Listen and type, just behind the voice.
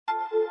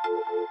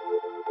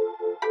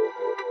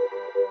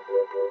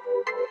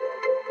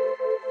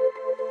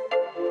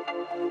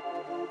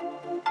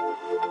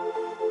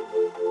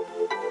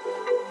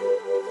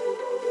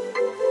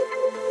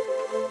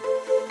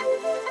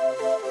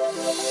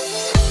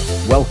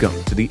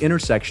Welcome to the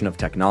intersection of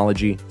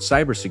technology,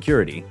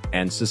 cybersecurity,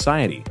 and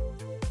society.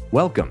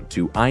 Welcome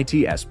to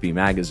ITSP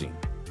Magazine.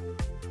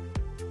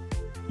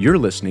 You're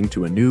listening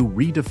to a new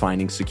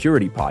Redefining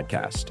Security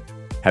podcast.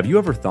 Have you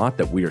ever thought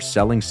that we are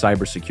selling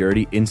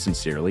cybersecurity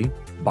insincerely,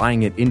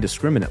 buying it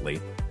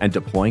indiscriminately, and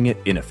deploying it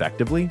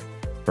ineffectively?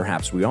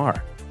 Perhaps we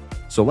are.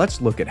 So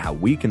let's look at how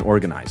we can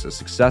organize a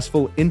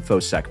successful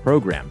InfoSec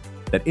program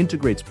that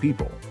integrates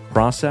people,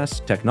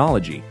 process,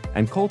 technology,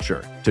 and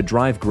culture to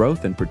drive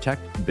growth and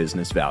protect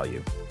business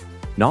value.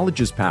 Knowledge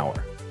is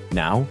power,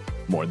 now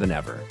more than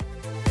ever.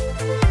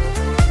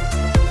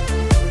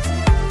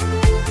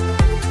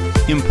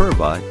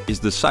 Imperva is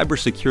the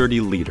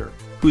cybersecurity leader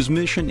whose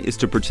mission is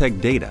to protect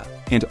data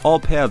and all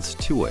paths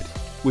to it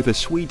with a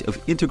suite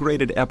of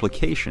integrated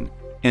application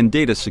and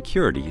data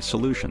security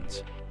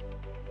solutions.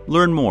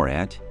 Learn more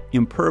at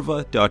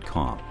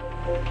imperva.com.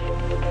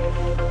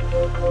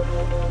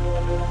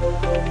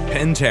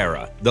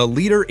 Pantera, the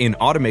leader in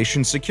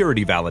automation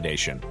security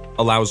validation,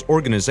 allows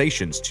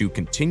organizations to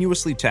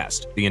continuously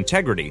test the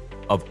integrity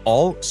of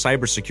all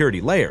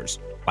cybersecurity layers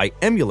by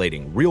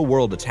emulating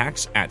real-world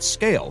attacks at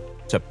scale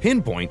to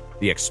pinpoint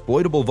the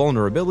exploitable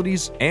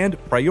vulnerabilities and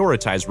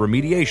prioritize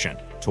remediation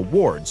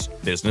towards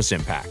business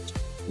impact.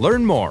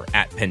 Learn more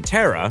at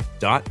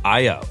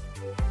pantera.io.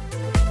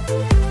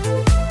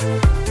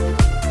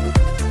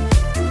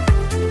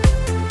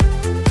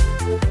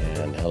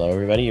 Hello,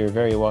 everybody. You're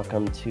very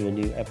welcome to a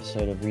new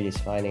episode of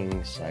Redefining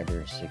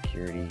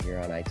Cybersecurity here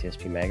on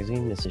ITSP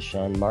Magazine. This is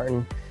Sean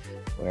Martin,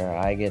 where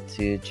I get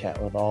to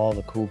chat with all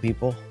the cool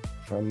people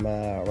from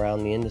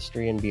around the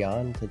industry and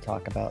beyond to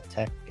talk about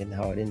tech and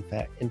how it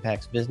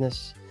impacts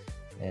business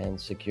and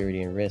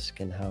security and risk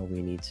and how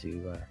we need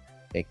to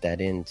bake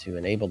that in to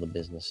enable the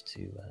business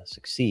to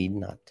succeed,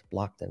 not to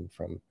block them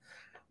from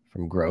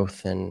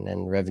growth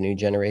and revenue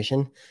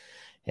generation.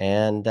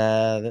 And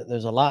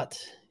there's a lot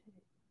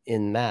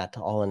in that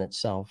all in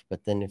itself,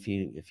 but then if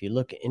you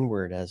look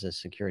inward as a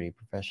security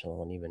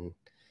professional, and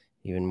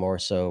even more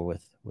so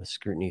with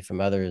scrutiny from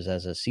others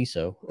as a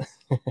CISO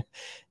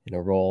in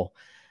a role,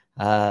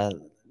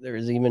 there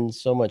is even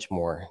so much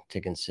more to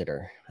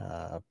consider.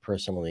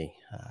 Personally,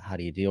 how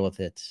do you deal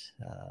with it?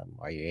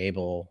 Are you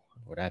able?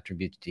 What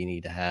attributes do you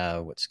need to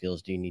have? What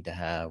skills do you need to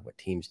have? What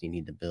teams do you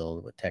need to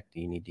build? What tech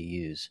do you need to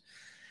use?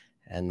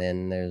 And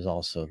then there's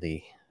also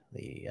the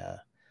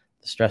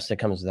stress that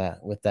comes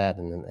with that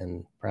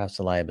and perhaps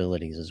the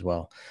liabilities as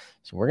well.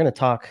 So we're going to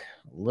talk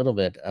a little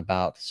bit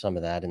about some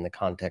of that in the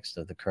context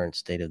of the current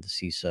state of the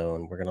CISO,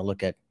 and we're going to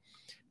look at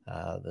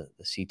the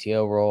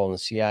CTO role and the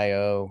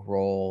CIO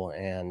role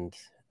and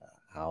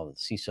how the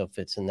CISO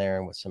fits in there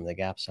and what some of the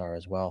gaps are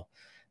as well.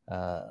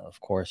 Of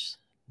course,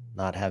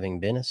 not having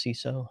been a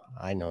CISO,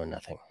 I know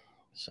nothing.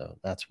 So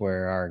that's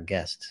where our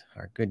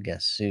good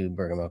guest, Sue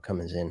Bergamo,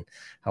 comes in.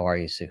 How are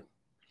you, Sue?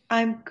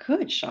 I'm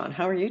good, Sean.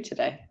 How are you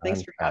today?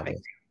 Thanks for having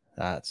me.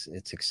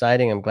 It's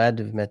exciting. I'm glad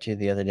to have met you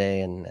the other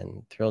day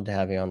and thrilled to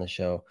have you on the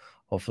show.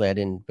 Hopefully I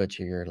didn't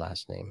butcher your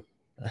last name.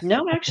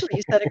 No, actually,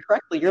 you said it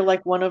correctly. You're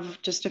like one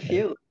of just a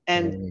few.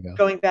 And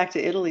going back to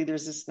Italy,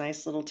 there's this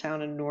nice little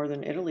town in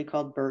northern Italy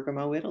called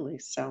Bergamo, Italy.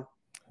 So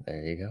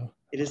there you go.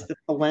 It is the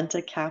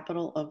polenta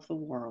capital of the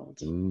world.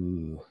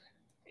 Ooh,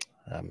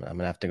 I'm going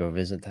to have to go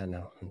visit that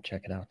now and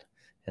check it out.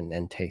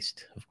 And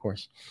taste, of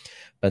course.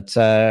 But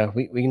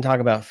we can talk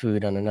about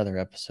food on another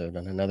episode,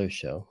 on another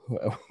show.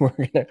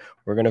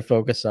 We're gonna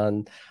focus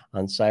on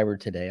cyber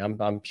today.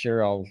 I'm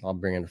sure I'll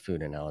bring in a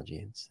food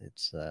analogy.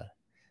 It's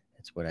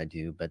what I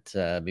do.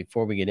 But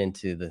before we get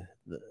into the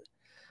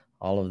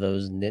all of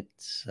those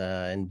nits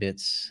and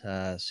bits,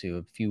 Sue,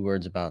 a few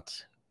words about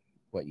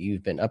what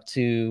you've been up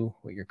to,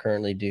 what you're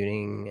currently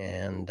doing,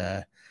 and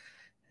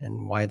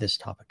why this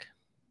topic.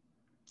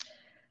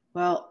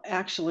 Well,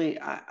 actually,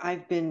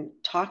 I've been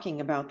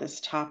talking about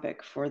this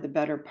topic for the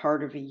better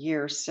part of a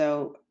year.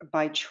 So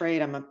by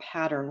trade, I'm a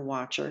pattern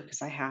watcher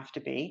because I have to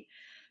be.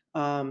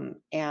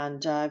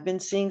 And I've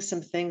been seeing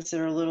some things that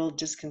are a little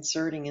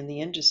disconcerting in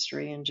the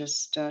industry and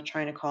just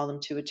trying to call them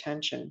to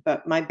attention.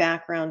 But my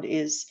background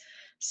is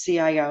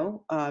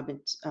CIO. I've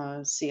been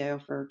CIO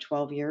for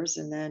 12 years.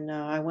 And then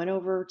I went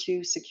over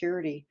to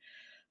security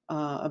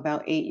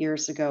about 8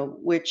 years ago,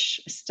 which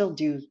I still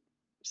do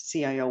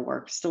CIO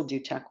work, still do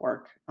tech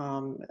work.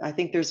 I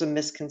think there's a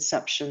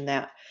misconception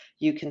that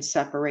you can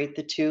separate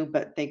the two,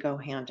 but they go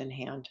hand in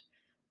hand.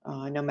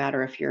 No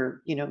matter if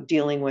you're,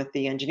 dealing with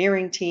the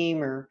engineering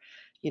team or,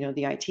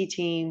 the IT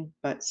team,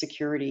 but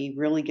security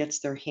really gets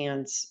their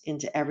hands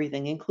into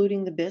everything,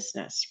 including the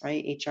business,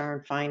 right? HR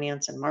and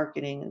finance and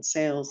marketing and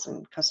sales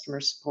and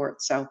customer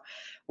support. So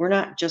we're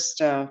not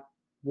just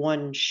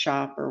one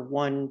shop or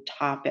one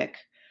topic,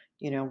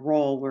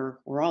 role.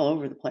 We're all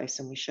over the place,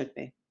 and we should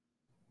be.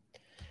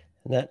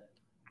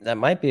 That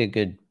might be a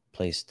good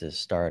place to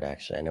start,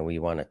 actually. I know we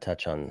want to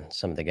touch on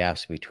some of the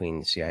gaps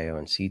between CIO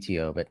and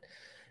CTO, but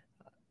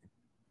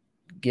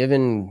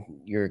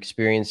given your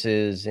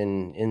experiences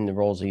in the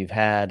roles that you've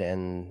had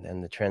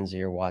and the trends that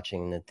you're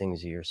watching and the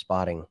things that you're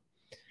spotting,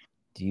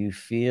 do you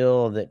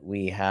feel that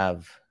we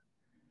have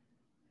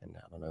and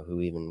I don't know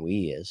who even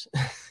we is,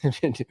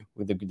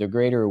 the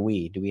greater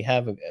we, do we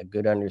have a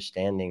good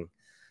understanding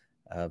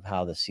of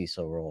how the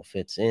CISO role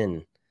fits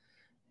in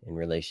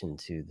relation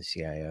to the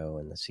CIO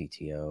and the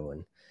CTO?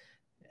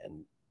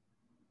 And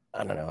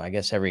I don't know, I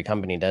guess every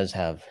company does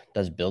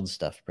build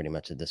stuff pretty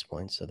much at this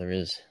point. So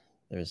there's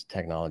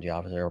technology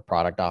officer or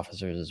product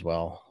officers as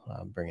well,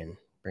 bringing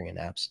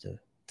apps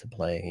to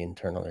play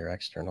internally or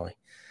externally.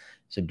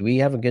 So do we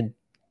have a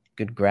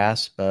good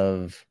grasp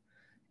of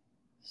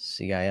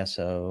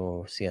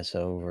CISO,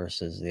 CSO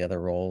versus the other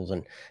roles?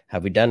 And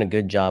have we done a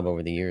good job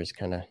over the years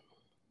kind of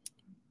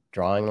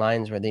drawing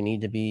lines where they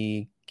need to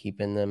be,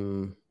 keeping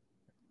them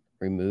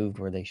removed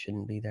where they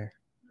shouldn't be there?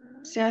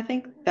 See, I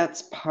think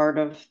that's part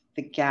of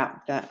the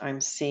gap that I'm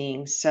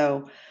seeing.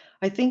 So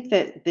I think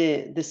that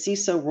the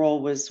CISO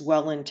role was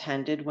well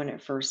intended when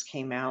it first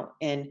came out.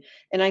 And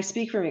I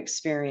speak from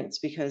experience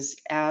because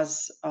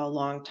as a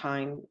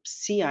longtime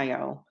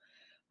CIO,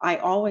 I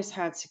always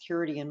had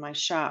security in my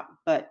shop,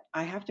 but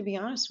I have to be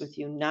honest with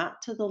you,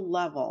 not to the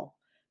level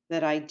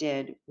that I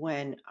did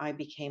when I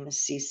became a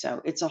CISO.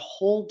 It's a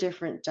whole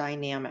different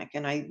dynamic.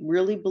 And I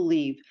really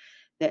believe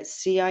that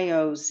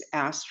CIOs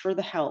asked for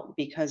the help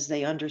because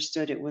they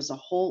understood it was a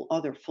whole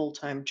other full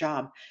time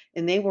job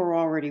and they were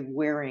already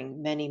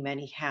wearing many,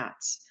 many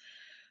hats.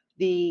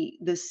 The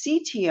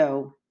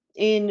CTO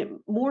in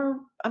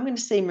more, I'm going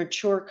to say,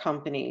 mature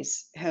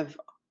companies have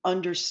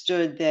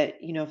understood that,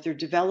 if they're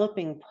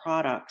developing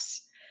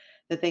products,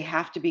 that they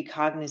have to be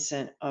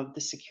cognizant of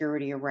the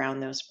security around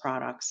those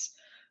products.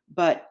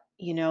 But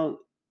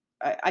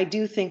I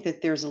do think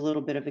that there's a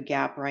little bit of a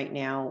gap right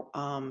now,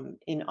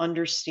 in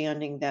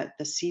understanding that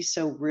the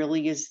CISO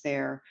really is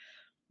there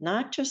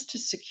not just to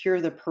secure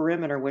the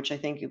perimeter, which I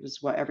think it was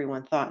what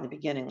everyone thought in the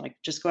beginning, like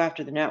just go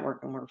after the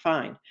network and we're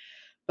fine.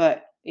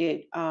 But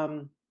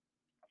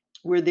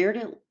we're there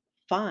to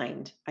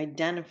find,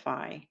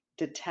 identify,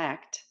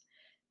 detect,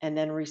 and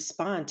then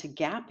respond to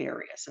gap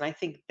areas. And I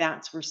think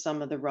that's where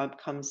some of the rub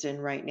comes in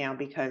right now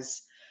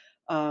because,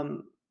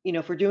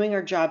 if we're doing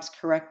our jobs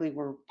correctly,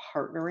 we're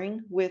partnering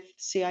with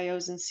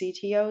CIOs and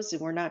CTOs,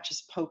 and we're not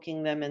just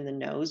poking them in the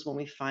nose when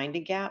we find a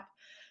gap.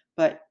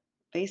 But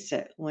face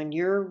it, when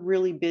you're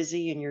really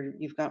busy and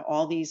you've got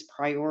all these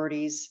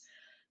priorities,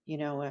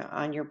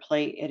 on your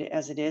plate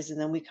as it is, and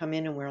then we come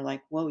in and we're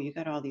like, "Whoa, you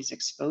got all these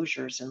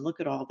exposures, and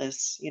look at all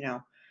this,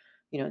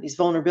 these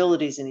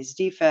vulnerabilities and these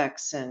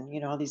defects,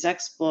 and all these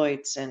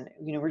exploits, and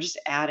we're just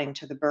adding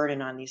to the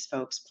burden on these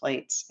folks'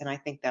 plates." And I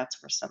think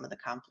that's where some of the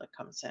conflict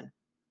comes in.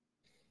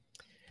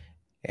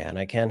 Yeah, and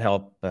I can't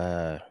help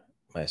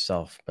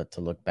myself but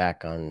to look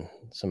back on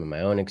some of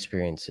my own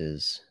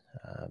experiences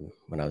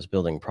when I was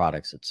building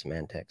products at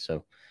Symantec.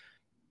 So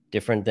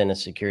different than a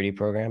security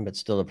program, but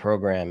still a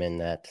program in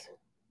that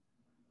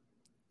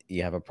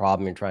you have a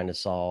problem you're trying to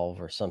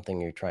solve or something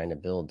you're trying to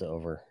build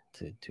over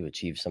to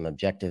achieve some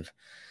objective.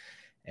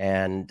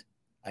 And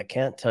I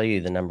can't tell you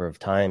the number of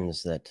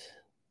times that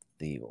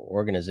the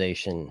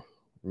organization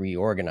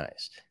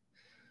reorganized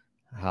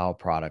how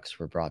products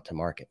were brought to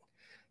market.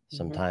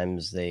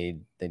 Sometimes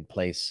they'd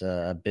place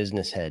a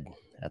business head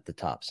at the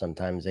top.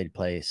 Sometimes they'd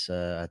place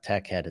a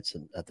tech head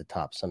at the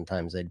top.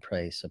 Sometimes they'd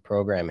place a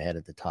program head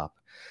at the top,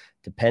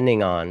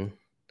 depending on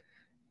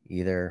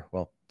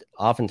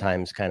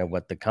oftentimes kind of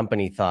what the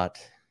company thought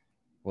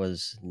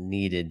was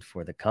needed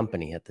for the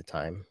company at the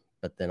time,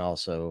 but then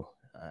also,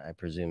 I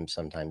presume,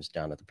 sometimes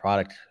down at the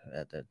product,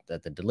 at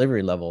the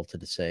delivery level,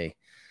 to say,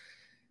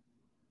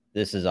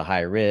 this is a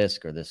high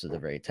risk, or this is a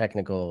very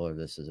technical, or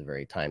this is a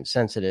very time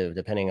sensitive,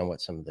 depending on what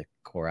some of the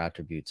core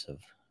attributes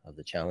of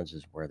the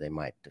challenges where they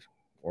might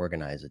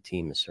organize a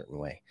team a certain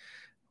way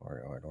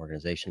or an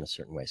organization a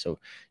certain way. So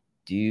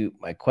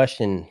my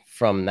question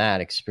from that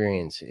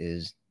experience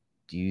is,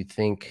 do you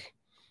think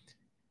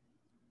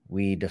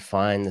we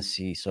define the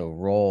CISO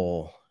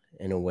role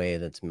in a way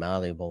that's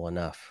malleable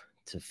enough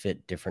to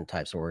fit different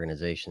types of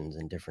organizations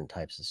and different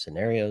types of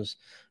scenarios,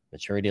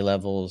 maturity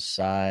levels,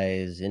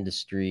 size,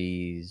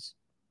 industries,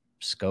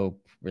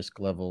 scope, risk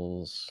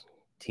levels,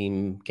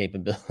 team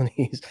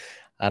capabilities?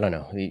 I don't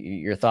know.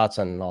 Your thoughts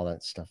on all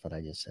that stuff that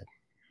I just said.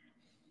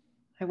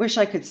 I wish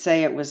I could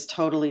say it was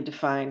totally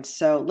defined.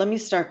 So let me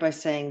start by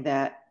saying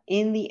that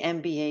in the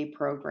MBA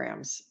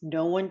programs,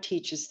 no one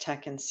teaches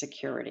tech and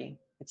security.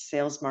 It's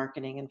sales,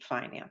 marketing, and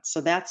finance. So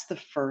that's the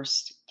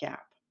first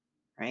gap,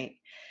 right?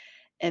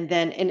 And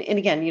then, and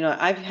again,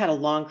 I've had a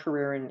long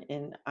career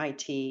in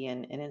IT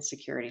and in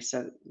security.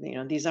 So,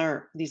 these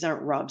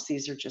aren't rubs.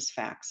 These are just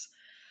facts.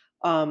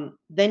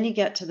 Then you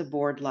get to the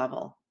board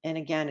level. And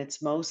again,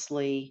 it's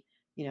mostly,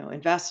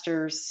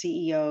 investors,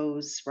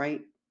 CEOs,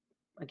 right?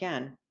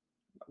 Again,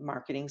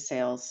 marketing,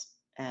 sales,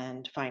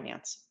 and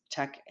finance.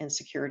 Tech and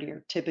security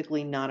are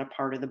typically not a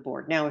part of the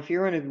board. Now, if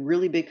you're in a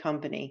really big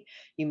company,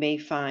 you may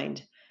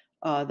find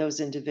those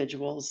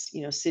individuals,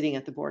 sitting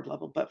at the board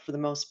level, but for the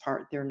most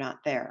part, they're not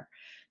there.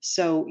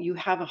 So you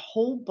have a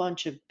whole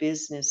bunch of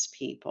business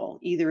people,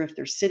 either if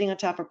they're sitting on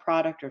top of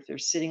product or if they're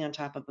sitting on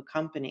top of a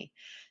company,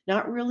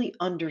 not really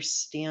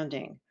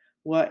understanding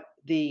what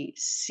the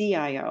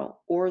CIO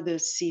or the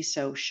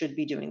CISO should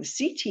be doing. The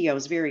CTO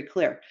is very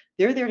clear.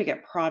 They're there to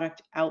get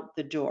product out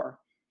the door.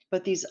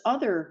 But these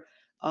other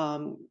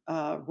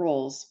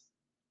roles,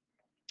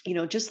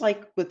 just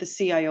like what the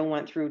CIO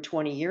went through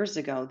 20 years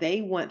ago,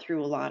 they went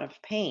through a lot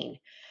of pain,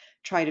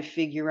 try to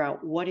figure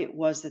out what it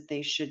was that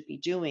they should be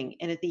doing.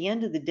 And at the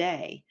end of the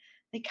day,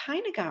 they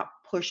kind of got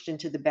pushed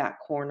into the back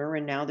corner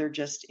and now they're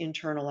just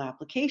internal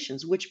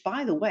applications, which,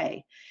 by the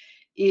way,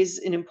 is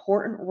an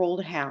important role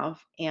to have.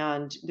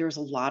 And there's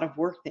a lot of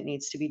work that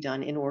needs to be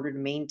done in order to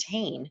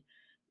maintain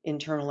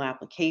internal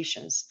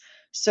applications.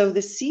 So the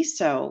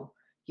CISO,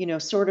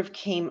 sort of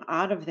came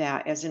out of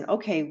that as an,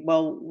 okay,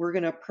 well, we're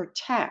going to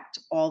protect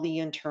all the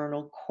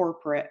internal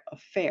corporate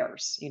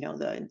affairs,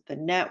 the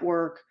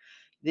network,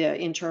 the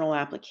internal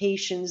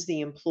applications,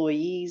 the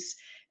employees.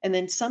 And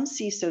then some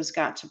CISOs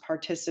got to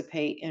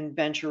participate and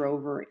venture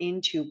over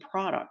into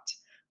product,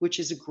 which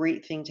is a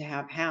great thing to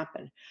have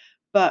happen.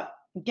 But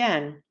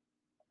again,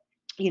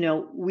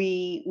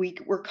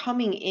 we're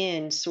coming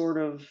in sort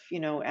of,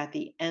 at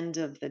the end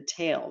of the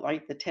tail,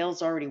 right? The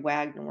tail's already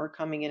wagged and we're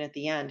coming in at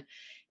the end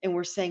and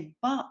we're saying,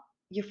 but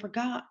you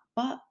forgot,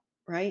 but,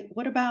 right?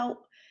 What about,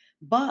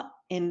 but,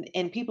 and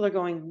people are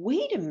going,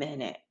 wait a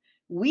minute,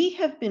 we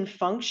have been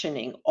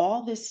functioning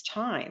all this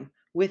time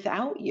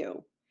without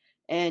you.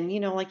 And,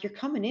 like you're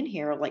coming in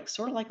here, like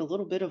sort of like a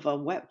little bit of a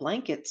wet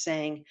blanket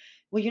saying,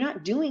 well, you're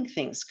not doing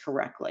things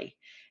correctly.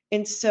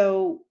 And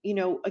so,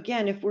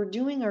 again, if we're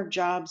doing our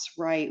jobs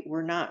right,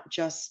 we're not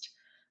just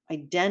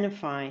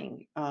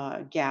identifying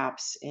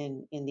gaps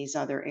in these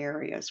other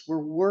areas. We're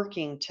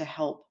working to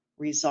help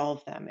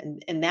resolve them,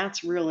 and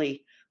that's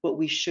really what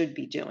we should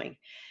be doing.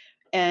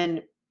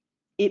 And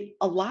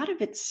a lot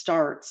of it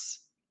starts.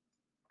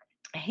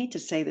 I hate to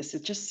say this,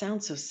 it just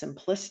sounds so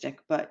simplistic,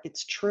 but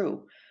it's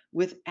true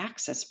with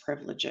access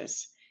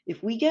privileges.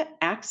 If we get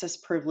access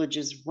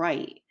privileges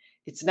right,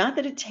 it's not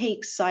that it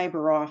takes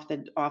cyber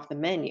off the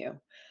menu,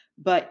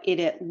 but it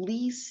at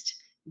least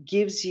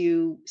gives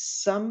you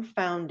some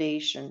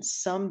foundation,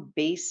 some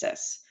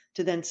basis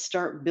to then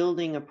start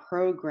building a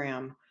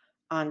program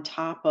on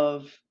top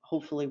of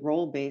hopefully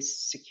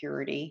role-based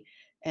security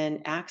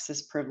and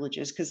access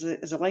privileges. Because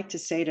as I like to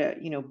say to,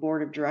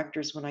 board of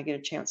directors when I get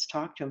a chance to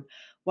talk to them,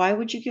 why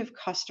would you give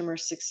customer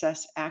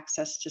success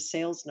access to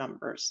sales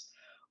numbers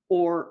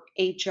or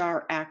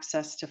HR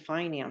access to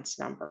finance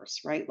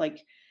numbers, right? Like,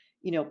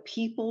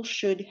 people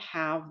should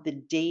have the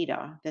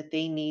data that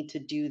they need to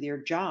do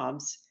their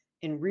jobs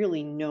and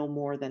really no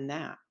more than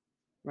that,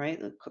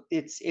 right?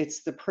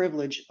 It's the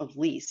privilege of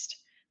least.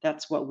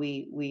 That's what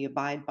we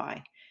abide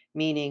by,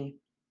 meaning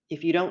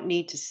if you don't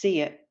need to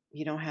see it,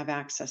 you don't have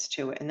access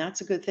to it, and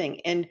that's a good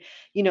thing. And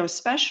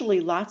especially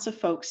lots of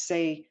folks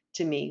say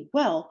to me,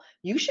 well,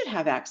 you should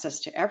have access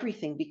to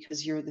everything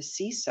because you're the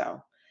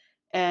CISO.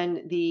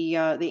 And the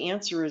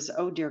answer is,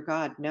 oh dear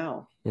God,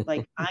 no.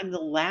 Like I'm the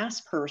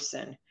last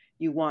person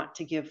you want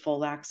to give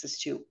full access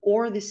to,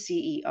 or the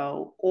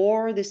CEO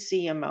or the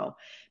CMO,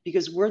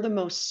 because we're the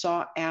most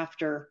sought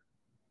after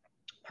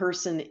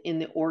person in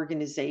the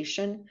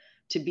organization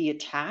to be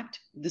attacked.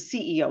 The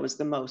CEO is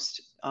the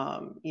most,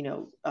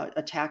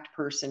 attacked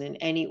person in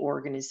any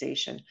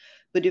organization.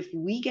 But if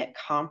we get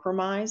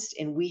compromised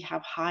and we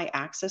have high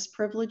access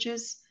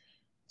privileges,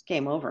 it's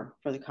game over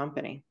for the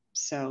company.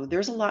 So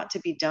there's a lot to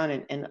be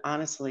done. And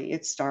honestly,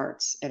 it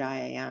starts at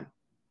IAM.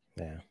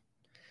 Yeah.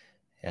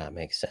 Yeah, it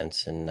makes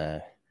sense. And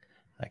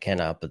I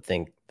can't help but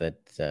think that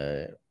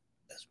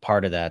as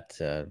part of that,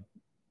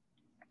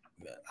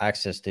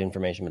 access to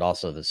information, but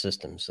also the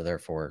system. So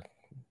therefore,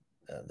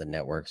 the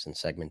networks and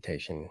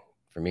segmentation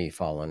for me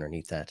fall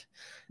underneath that.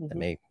 That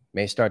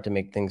may start to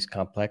make things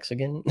complex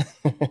again,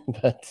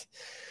 but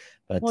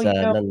Well,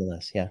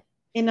 nonetheless, yeah.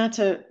 And not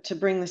to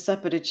bring this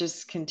up, but it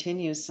just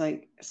continues.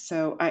 Like,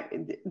 so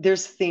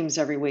there's themes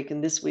every week,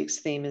 and this week's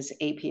theme is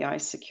API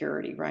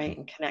security, right?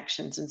 And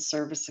connections and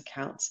service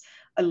accounts.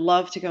 I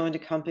love to go into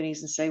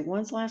companies and say,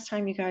 when's the last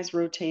time you guys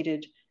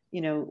rotated,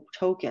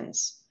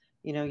 tokens,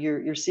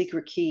 your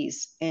secret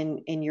keys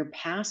and your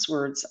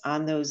passwords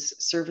on those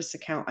service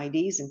account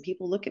IDs? And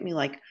people look at me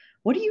like,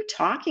 what are you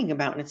talking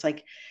about? And it's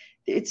like,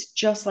 it's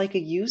just like a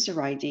user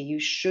ID. You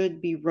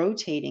should be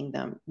rotating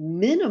them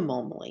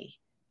minimally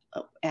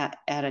at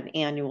an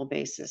annual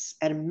basis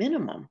at a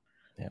minimum.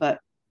 Yeah. But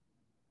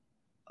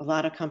a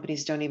lot of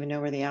companies don't even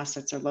know where the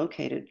assets are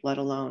located, let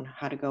alone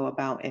how to go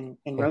about and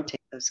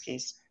rotate those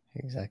keys.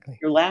 Exactly.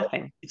 You're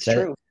laughing. It's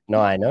true. No,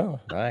 I know.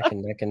 I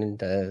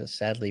can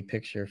sadly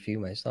picture a few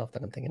myself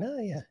that I'm thinking, oh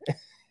yeah.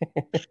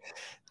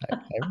 I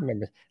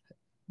remember.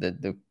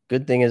 The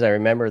good thing is I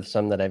remember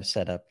some that I've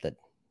set up that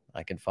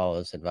I could follow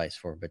this advice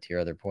for. But to your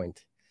other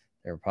point,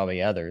 there were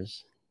probably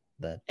others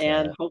that,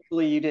 and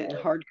hopefully you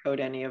didn't hard code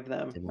any of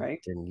them, right?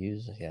 Didn't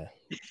use, yeah.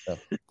 So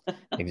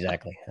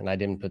exactly, and I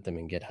didn't put them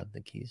in GitHub,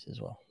 the keys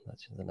as well.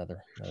 That's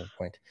another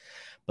point.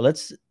 But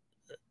this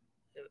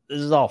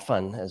is all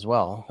fun as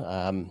well.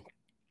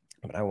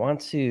 But I want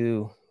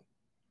to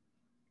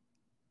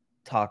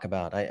talk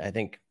about. I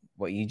think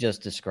what you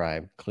just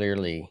described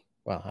clearly.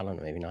 Well, I don't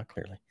know, maybe not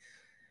clearly.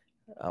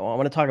 I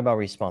want to talk about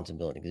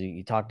responsibility, because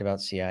you talked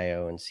about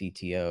CIO and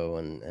CTO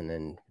and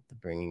then the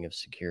bringing of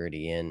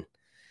security in.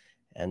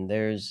 And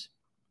there's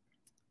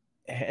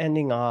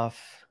handing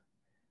off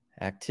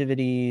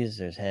activities,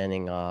 there's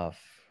handing off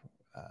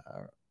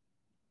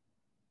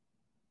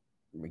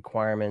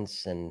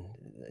requirements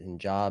and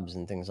jobs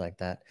and things like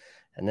that.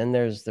 And then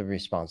there's the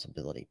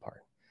responsibility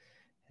part.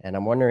 And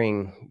I'm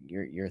wondering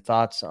your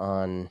thoughts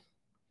on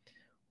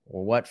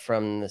what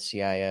from the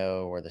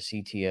CIO or the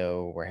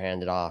CTO were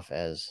handed off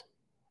as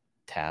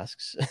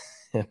tasks,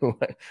 and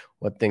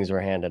what things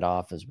were handed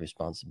off as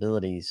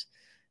responsibilities.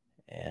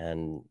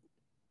 And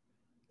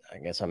I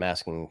guess I'm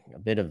asking a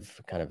bit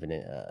of kind of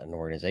an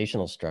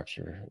organizational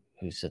structure: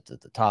 who sits at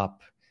the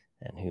top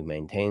and who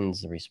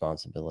maintains the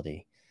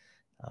responsibility.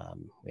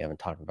 We haven't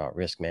talked about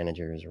risk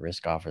managers or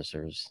risk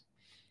officers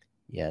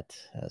yet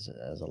as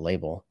a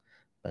label,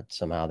 but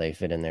somehow they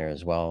fit in there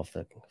as well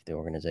if the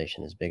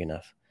organization is big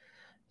enough.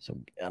 So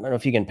I don't know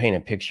if you can paint a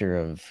picture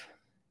of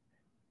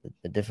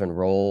the different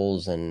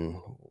roles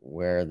and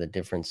where the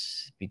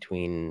difference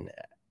between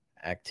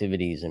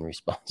activities and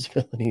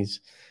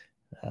responsibilities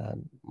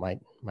might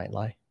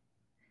lie.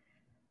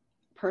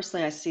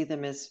 Personally, I see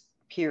them as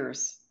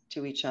peers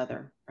to each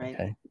other, right?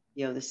 Okay.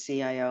 The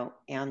CIO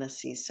and the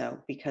CISO,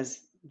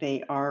 because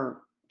they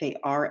are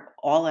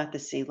all at the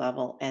C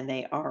level and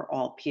they are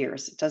all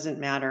peers. It doesn't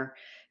matter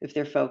if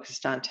they're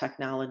focused on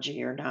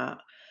technology or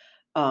not.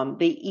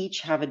 They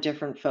each have a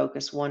different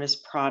focus. One is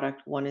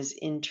product, one is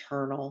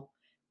internal,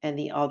 and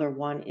the other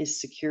one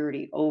is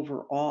security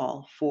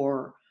overall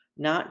for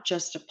not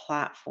just a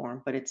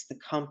platform, but it's the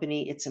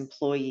company, its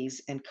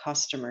employees, and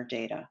customer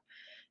data.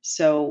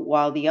 So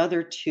while the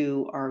other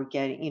two are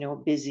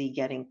getting, busy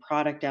getting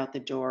product out the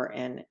door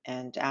and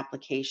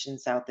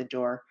applications out the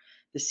door,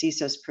 the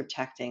CISO's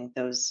protecting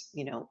those,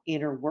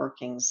 inner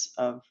workings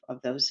of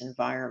those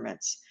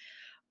environments.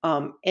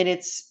 And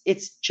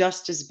it's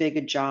just as big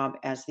a job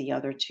as the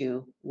other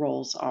two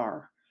roles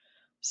are.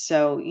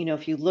 So,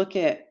 if you look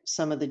at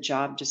some of the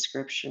job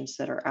descriptions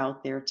that are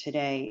out there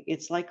today,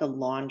 it's like a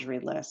laundry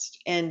list.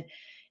 And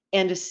a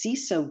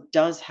CISO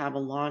does have a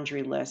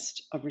laundry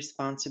list of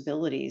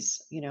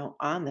responsibilities,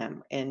 on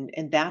them,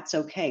 and that's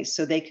okay.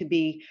 So they could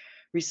be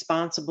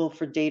responsible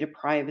for data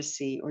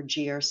privacy or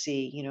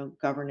GRC,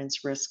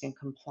 governance, risk, and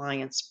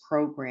compliance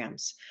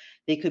programs.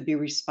 They could be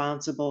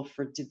responsible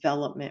for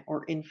development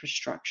or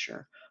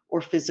infrastructure or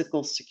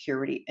physical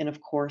security, and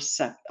of course,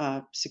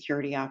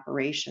 security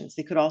operations.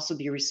 They could also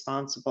be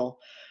responsible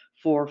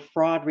for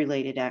fraud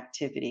related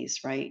activities,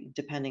 right?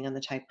 Depending on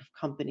the type of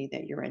company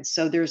that you're in.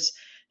 So there's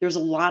a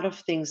lot of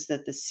things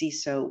that the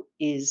CISO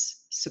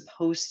is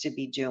supposed to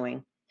be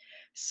doing.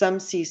 Some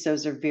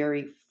CISOs are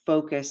very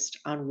focused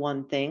on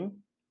one thing.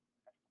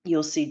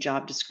 You'll see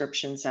job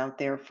descriptions out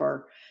there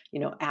for,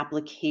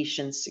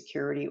 application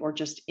security or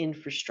just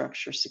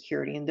infrastructure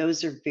security. And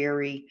those are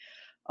very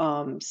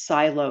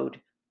siloed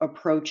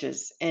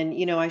approaches. And,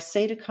 I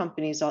say to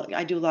companies,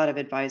 I do a lot of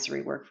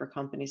advisory work for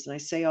companies, and I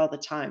say all the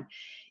time,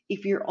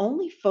 if you're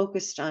only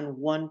focused on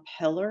one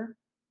pillar,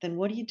 then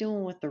what are you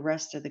doing with the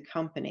rest of the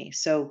company?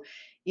 So,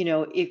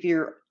 if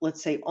you're,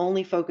 let's say,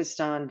 only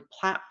focused on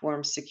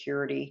platform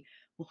security,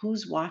 well,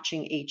 who's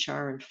watching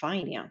HR and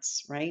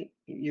finance, right?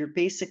 You're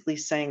basically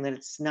saying that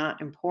it's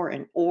not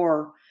important,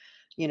 or,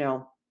 you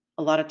know,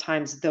 a lot of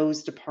times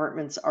those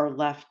departments are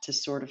left to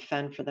sort of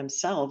fend for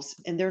themselves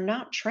and they're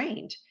not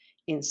trained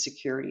in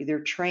security.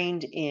 They're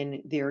trained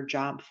in their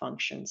job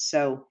functions.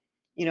 So,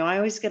 I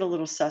always get a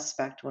little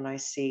suspect when I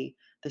see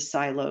the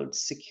siloed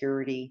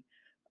security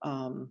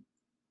um,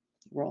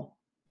 role.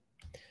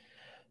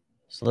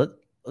 So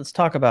let's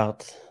talk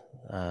about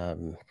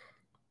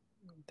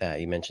that.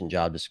 You mentioned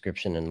job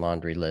description and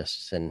laundry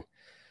lists, and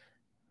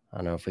I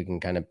don't know if we can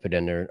kind of put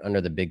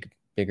under the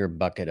bigger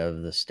bucket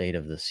of the state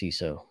of the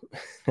CISO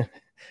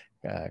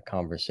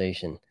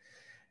conversation.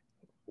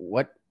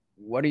 What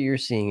are you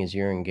seeing as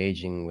you're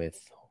engaging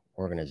with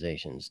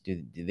organizations?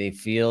 Do they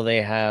feel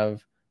they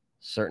have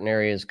certain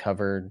areas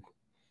covered?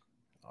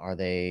 Are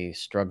they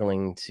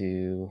struggling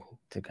to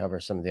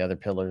cover some of the other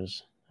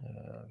pillars,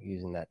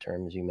 using that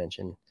term as you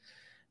mentioned?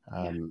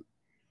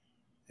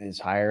 Is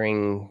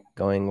hiring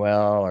going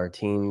well? Are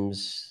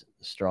teams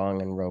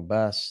strong and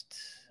robust?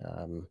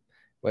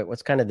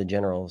 What's kind of the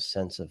general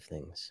sense of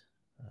things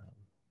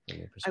from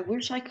your I perspective?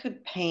 wish I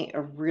could paint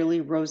a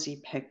really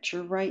rosy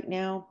picture right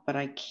now, but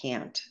I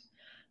can't.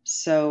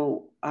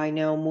 So I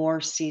know more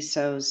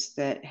CISOs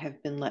that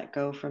have been let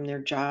go from their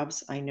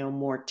jobs. I know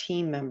more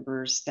team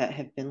members that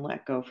have been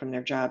let go from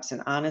their jobs.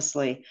 And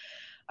honestly,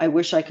 I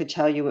wish I could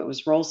tell you it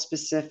was role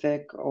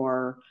specific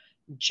or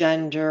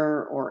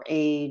gender or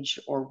age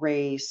or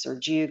race or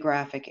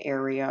geographic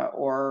area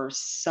or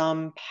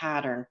some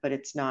pattern, but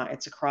it's not.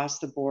 It's across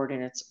the board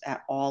and it's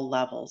at all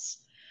levels.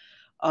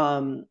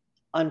 Um,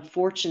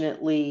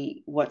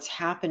 Unfortunately, what's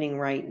happening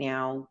right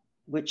now,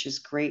 which is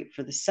great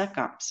for the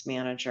SecOps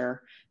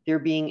manager, they're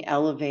being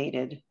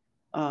elevated.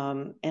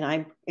 And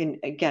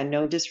again,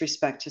 no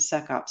disrespect to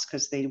SecOps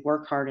because they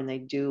work hard and they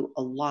do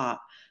a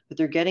lot, but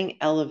they're getting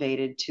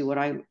elevated to what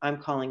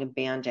I'm calling a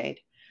band aid.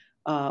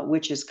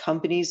 which is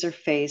companies are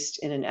faced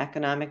in an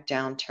economic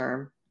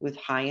downturn with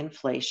high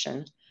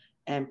inflation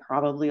and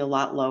probably a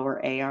lot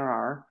lower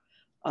ARR.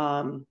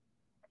 And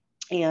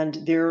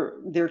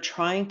they're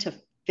trying to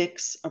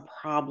fix a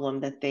problem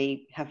that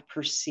they have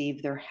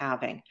perceived they're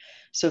having.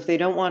 So if they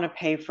don't want to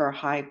pay for a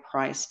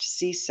high-priced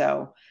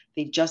CISO,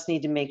 they just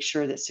need to make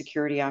sure that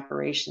security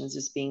operations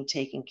is being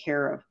taken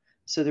care of.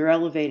 So they're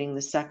elevating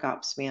the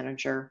SecOps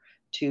manager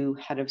to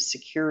head of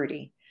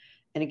security.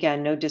 And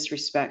again, no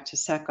disrespect to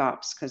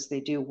SecOps because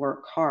they do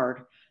work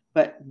hard,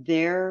 but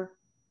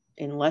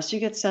unless you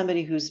get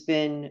somebody who's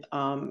been,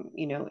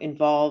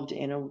 involved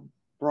in a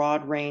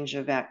broad range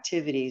of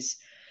activities,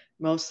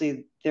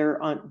 mostly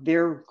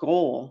their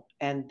goal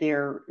and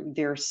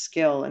their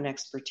skill and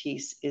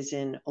expertise is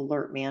in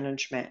alert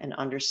management and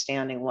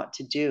understanding what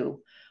to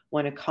do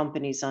when a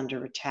company's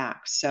under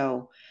attack.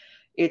 So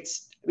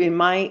it's, in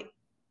my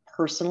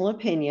personal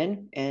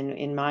opinion and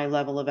in my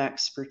level of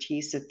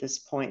expertise at this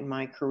point in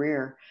my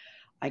career,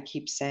 I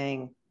keep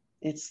saying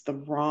it's the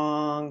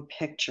wrong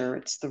picture.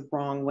 It's the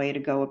wrong way to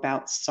go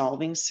about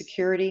solving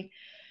security.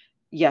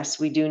 Yes,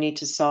 we do need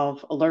to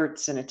solve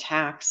alerts and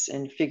attacks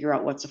and figure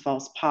out what's a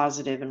false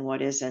positive and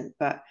what isn't.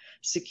 But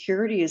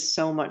security is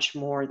so much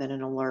more than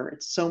an alert.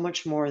 It's so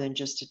much more than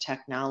just a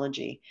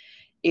technology.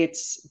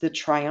 It's the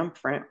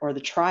triumvirate, or the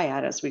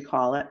triad, as we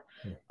call it,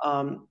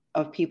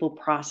 of people,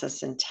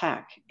 process, and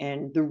tech.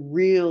 And the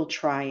real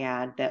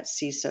triad that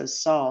CISOs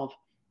solve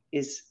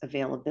is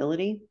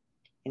availability,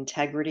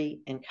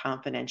 integrity, and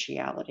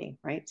confidentiality,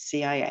 right?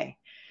 CIA.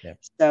 Yep.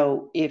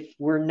 So if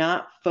we're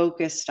not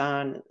focused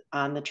on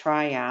the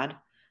triad,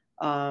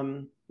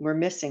 we're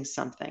missing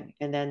something.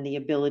 And then the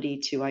ability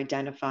to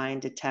identify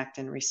and detect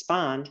and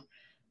respond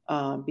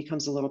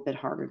becomes a little bit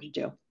harder to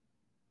do,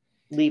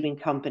 leaving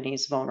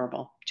companies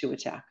vulnerable to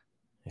attack.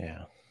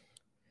 Yeah.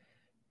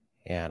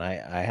 Yeah, and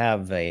I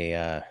have a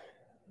I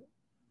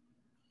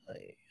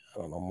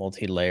don't know,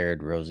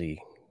 multi-layered,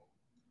 rosy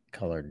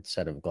colored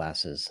set of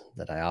glasses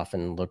that I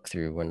often look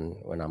through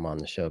when I'm on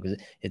the show, because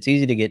it's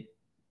easy to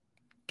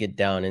get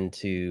down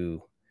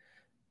into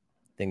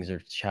things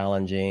are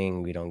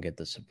challenging. We don't get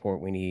the support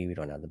we need. We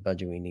don't have the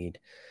budget we need.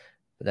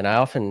 But then I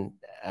often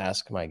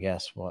ask my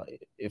guests, well,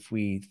 if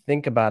we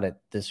think about it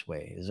this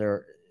way, is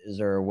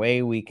there a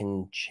way we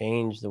can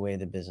change the way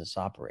the business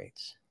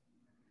operates?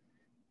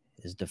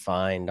 Is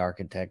defined,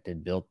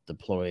 architected, built,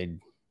 deployed,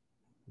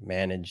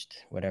 managed,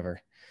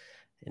 whatever,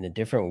 in a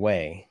different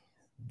way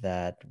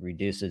that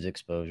reduces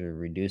exposure,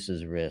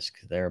 reduces risk,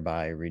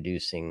 thereby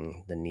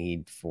reducing the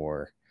need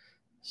for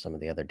some of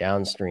the other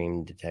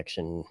downstream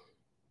detection,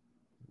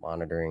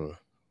 monitoring,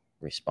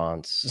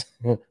 response,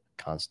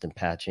 constant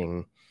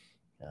patching,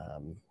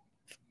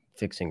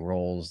 fixing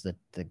roles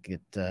that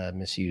get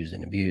misused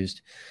and abused.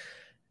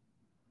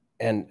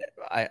 And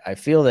I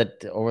feel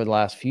that over the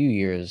last few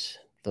years,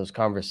 those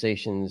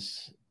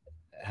conversations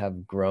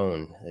have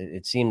grown.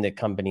 It seemed that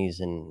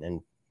companies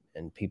and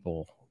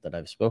people that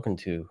I've spoken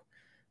to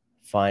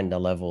find a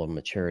level of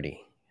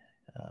maturity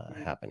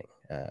happening,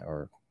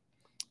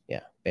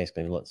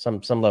 basically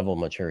some level of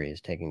maturity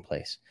is taking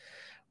place.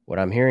 What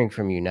I'm hearing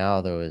from you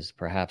now, though, is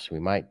perhaps we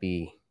might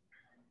be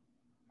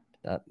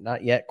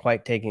not yet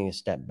quite taking a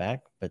step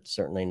back, but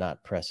certainly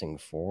not pressing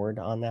forward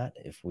on that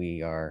if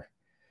we are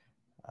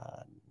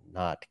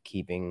not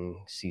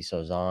keeping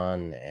CISOs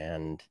on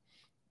and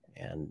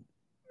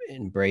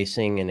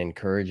embracing and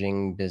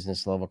encouraging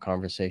business level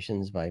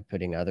conversations by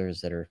putting others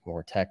that are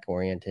more tech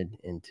oriented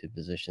into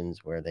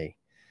positions where they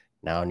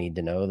now need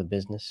to know the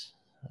business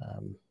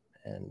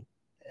and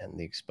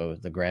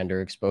the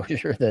grander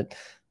exposure that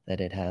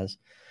it has.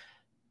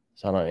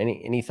 So I don't know,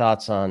 any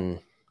thoughts on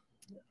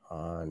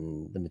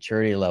the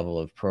maturity level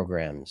of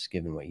programs,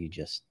 given what you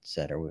just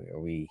said?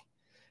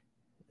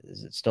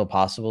 Is it still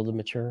possible to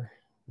mature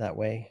that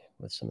way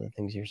with some of the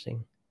things you're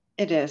seeing?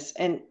 It is.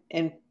 And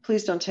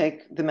please don't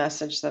take the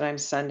message that I'm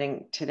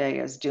sending today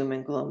as doom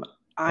and gloom.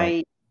 Right.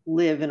 I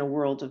live in a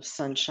world of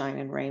sunshine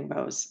and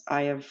rainbows.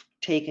 I have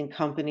taken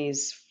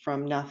companies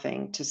from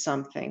nothing to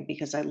something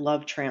because I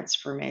love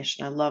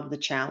transformation. I love the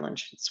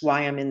challenge. It's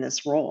why I'm in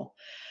this role.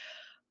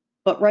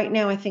 But right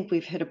now, I think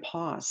we've hit a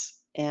pause,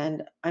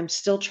 and I'm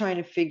still trying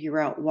to figure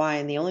out why.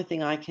 And the only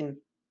thing I can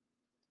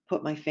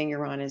put my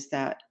finger on is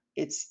that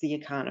it's the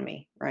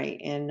economy, right?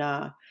 And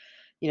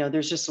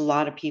there's just a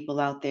lot of people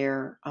out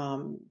there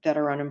that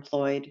are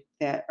unemployed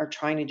that are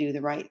trying to do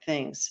the right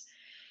things.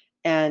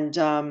 And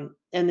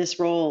this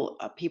role,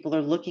 people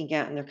are looking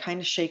at and they're kind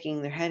of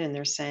shaking their head and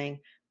they're saying,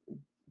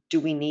 "Do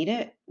we need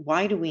it?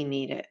 Why do we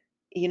need it?"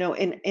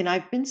 And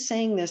I've been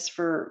saying this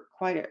for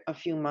quite a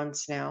few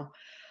months now,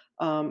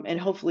 and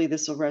hopefully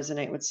this will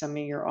resonate with some of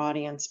your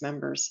audience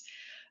members.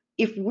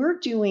 If we're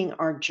doing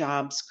our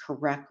jobs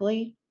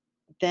correctly,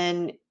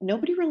 then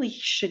nobody really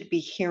should be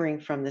hearing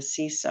from the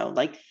CISO.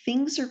 Like,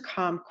 things are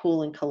calm,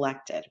 cool, and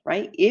collected,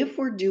 right? If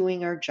we're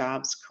doing our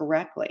jobs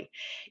correctly,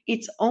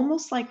 it's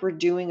almost like we're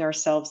doing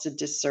ourselves a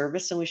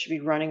disservice and we should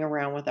be running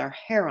around with our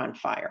hair on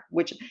fire,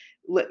 which,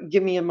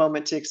 give me a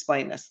moment to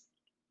explain this.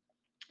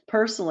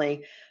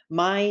 Personally,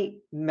 My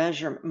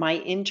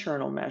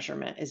internal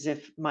measurement is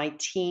if my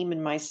team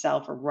and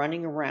myself are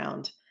running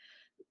around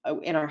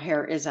and our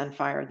hair is on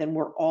fire, then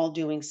we're all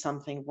doing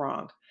something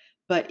wrong.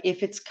 But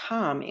if it's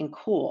calm and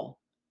cool,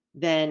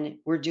 then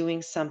we're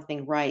doing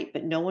something right.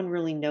 But no one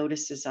really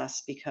notices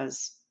us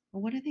because,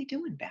 well, what are they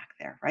doing back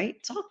there? Right?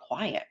 It's all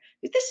quiet.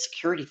 This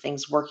security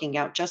thing's working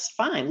out just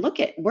fine. Look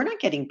at, we're not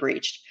getting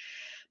breached.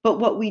 But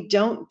what we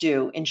don't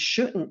do and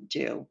shouldn't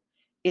do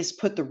is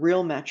put the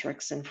real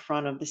metrics in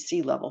front of the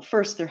C level.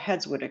 First, their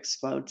heads would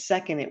explode.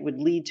 Second, it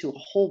would lead to a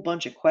whole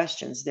bunch of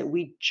questions that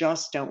we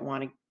just don't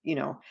want to,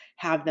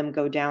 have them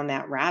go down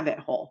that rabbit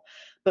hole.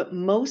 But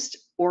most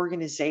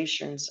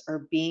organizations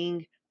are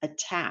being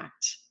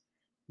attacked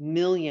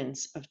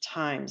millions of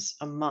times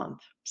a month.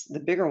 The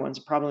bigger ones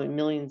probably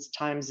millions of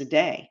times a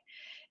day.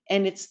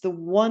 And it's the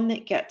one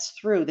that gets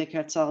through that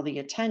gets all the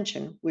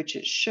attention, which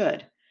it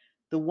should.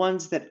 The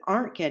ones that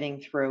aren't getting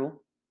through,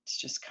 it's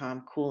just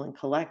calm, cool, and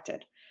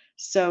collected.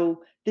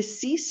 So the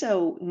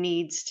CISO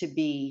needs to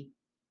be,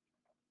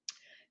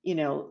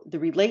 the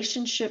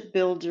relationship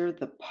builder,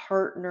 the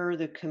partner,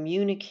 the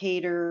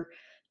communicator,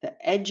 the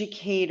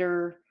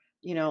educator,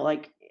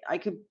 like I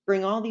could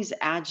bring all these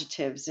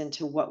adjectives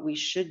into what we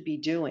should be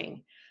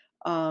doing.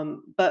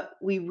 But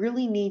we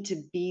really need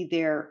to be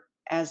there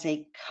as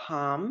a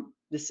calm,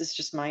 this is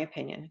just my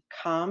opinion,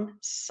 calm,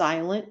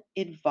 silent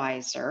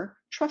advisor,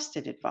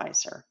 trusted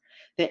advisor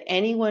that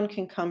anyone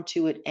can come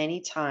to at any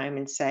time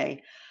and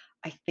say,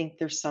 I think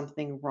there's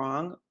something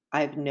wrong.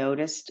 I've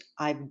noticed,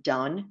 I've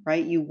done,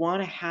 right? You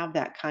want to have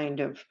that kind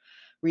of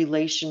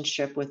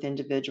relationship with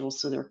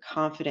individuals so they're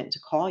confident to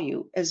call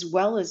you, as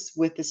well as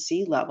with the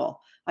C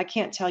level. I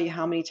can't tell you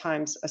how many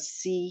times a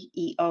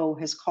CEO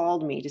has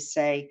called me to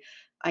say,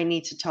 I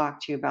need to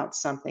talk to you about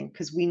something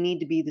because we need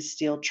to be the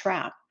steel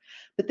trap.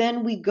 But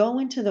then we go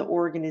into the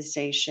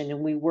organization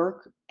and we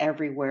work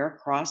everywhere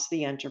across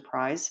the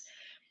enterprise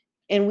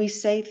and we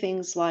say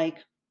things like,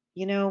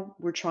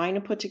 we're trying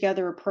to put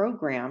together a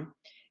program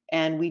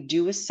and we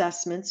do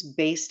assessments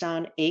based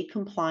on a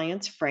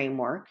compliance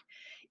framework.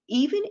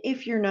 Even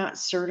if you're not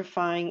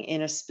certifying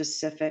in a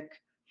specific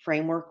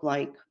framework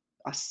like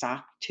a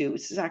SOC 2,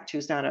 SOC 2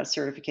 is not a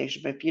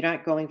certification, but if you're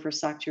not going for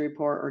SOC 2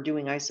 report or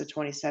doing ISO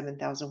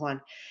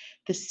 27001,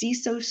 the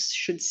CISO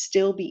should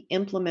still be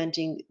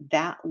implementing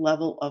that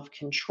level of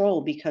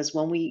control because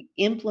when we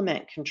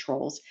implement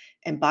controls,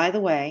 and by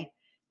the way,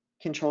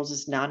 controls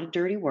is not a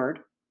dirty word,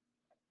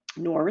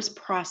 nor is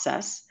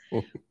process.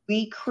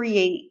 We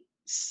create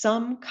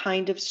some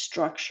kind of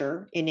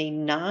structure in a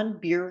non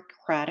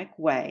bureaucratic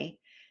way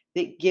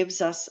that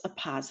gives us a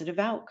positive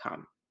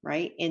outcome,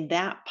 right? And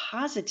that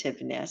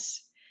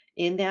positiveness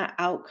in that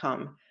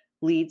outcome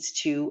leads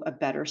to a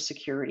better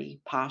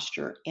security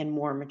posture and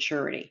more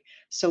maturity.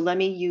 So let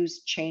me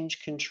use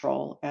change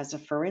control as a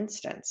for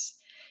instance.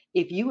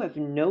 If you have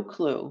no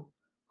clue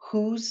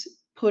who's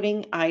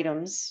putting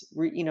items,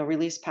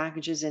 release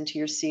packages into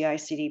your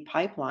CI/CD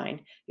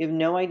pipeline, you have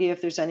no idea if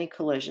there's any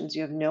collisions.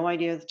 You have no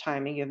idea of the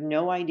timing. You have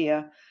no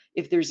idea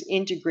if there's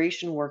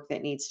integration work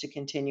that needs to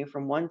continue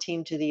from one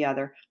team to the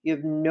other. You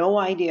have no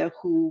idea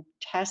who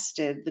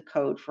tested the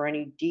code for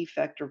any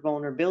defect or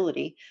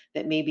vulnerability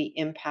that may be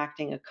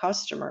impacting a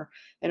customer.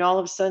 And all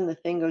of a sudden, the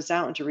thing goes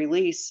out into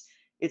release.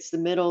 It's the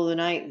middle of the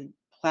night,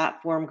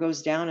 platform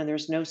goes down, and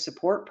there's no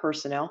support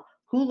personnel.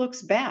 Who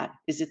looks bad?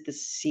 Is it the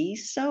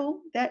CISO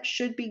that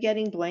should be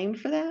getting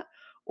blamed for that?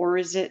 Or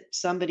is it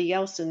somebody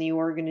else in the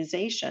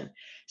organization?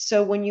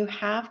 So when you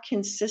have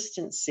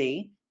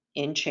consistency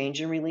in change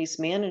and release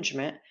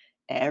management,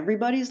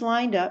 everybody's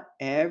lined up,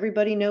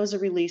 everybody knows a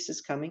release is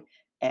coming,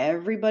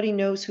 everybody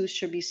knows who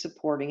should be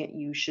supporting it.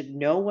 You should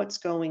know what's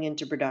going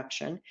into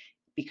production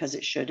because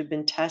it should have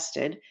been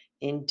tested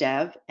in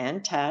dev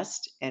and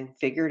test and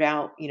figured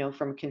out,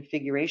 from a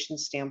configuration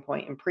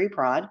standpoint in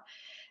pre-prod,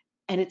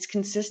 and it's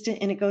consistent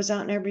and it goes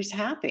out and everybody's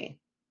happy,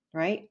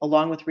 right?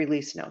 Along with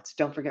release notes.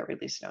 Don't forget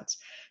release notes.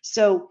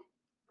 So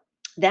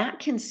that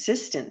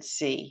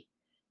consistency,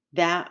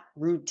 that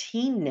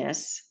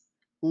routineness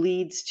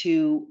leads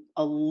to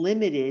a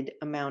limited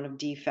amount of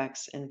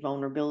defects and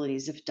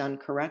vulnerabilities if done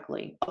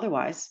correctly.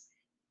 Otherwise,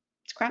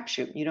 it's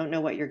crapshoot. You don't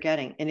know what you're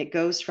getting. And it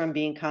goes from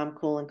being calm,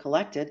 cool, and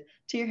collected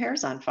to your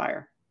hair's on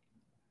fire.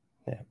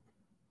 Yeah.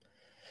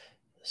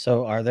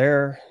 So are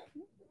there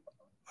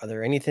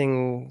any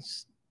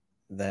things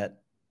that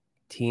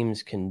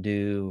teams can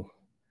do,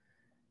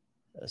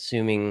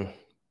 assuming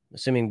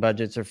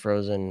budgets are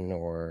frozen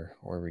or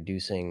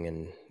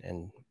reducing,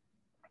 and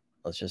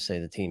let's just say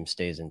the team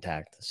stays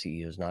intact, the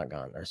CEO is not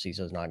gone, or CISO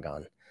is not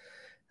gone.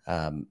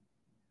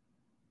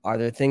 Are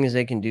there things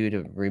they can do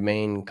to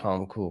remain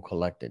calm, cool,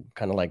 collected,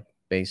 kind of like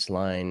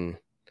baseline,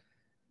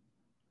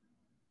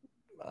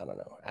 I don't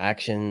know,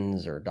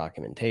 actions or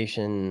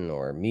documentation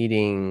or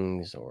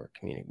meetings or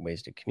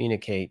ways to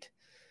communicate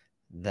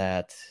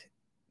that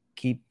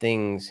keep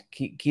things,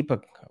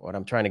 what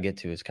I'm trying to get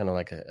to is kind of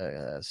like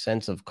a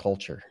sense of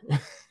culture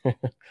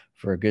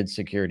for a good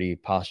security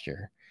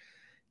posture,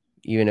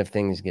 even if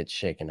things get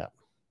shaken up?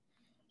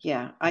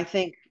 Yeah, I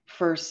think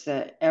first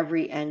that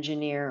every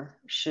engineer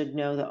should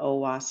know the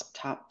OWASP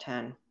top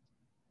 10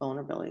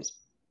 vulnerabilities,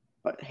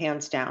 but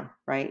hands down,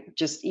 right?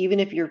 Just even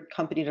if your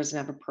company doesn't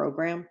have a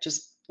program,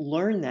 just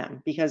learn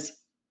them, because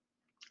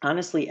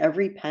honestly,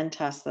 every pen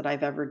test that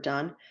I've ever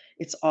done,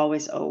 it's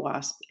always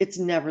OWASP. It's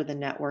never the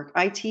network.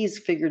 IT's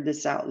figured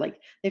this out. Like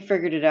they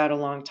figured it out a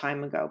long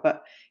time ago,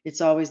 but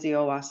it's always the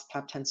OWASP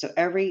top 10. So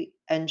every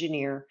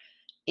engineer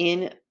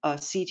in a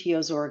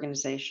CTO's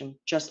organization,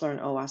 just learn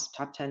OWASP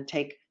top 10.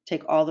 Take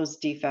all those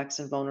defects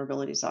and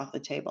vulnerabilities off the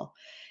table.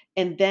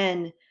 And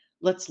then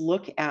let's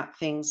look at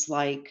things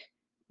like,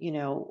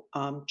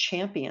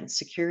 champions,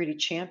 security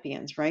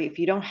champions, right? If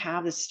you don't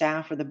have the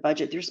staff or the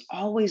budget, there's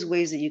always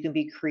ways that you can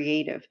be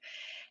creative.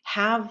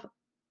 Have,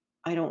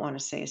 I don't want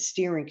to say a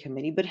steering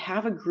committee, but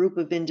have a group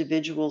of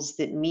individuals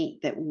that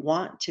meet, that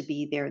want to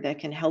be there, that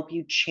can help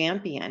you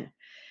champion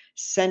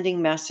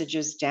sending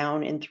messages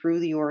down and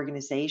through the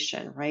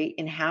organization, right?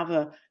 And have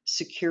a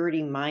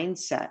security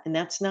mindset. And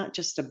that's not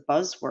just a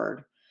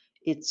buzzword.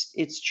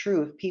 It's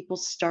true. If people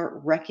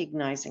start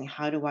recognizing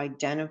how to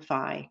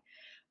identify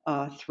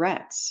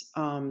threats,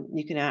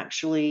 you can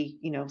actually,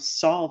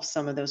 solve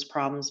some of those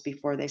problems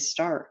before they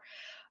start.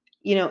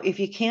 If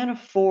you can't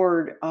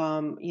afford,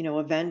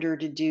 a vendor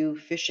to do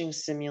phishing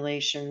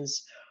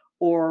simulations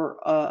or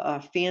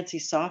a fancy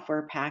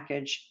software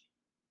package,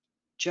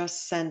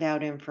 just send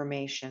out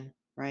information,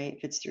 right?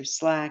 If it's through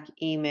Slack,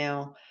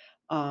 email,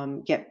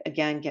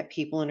 get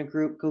people in a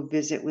group, go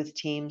visit with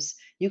teams.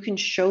 You can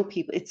show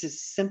people. It's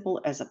as simple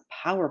as a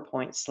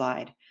PowerPoint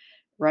slide,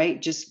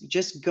 right?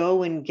 Just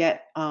go and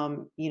get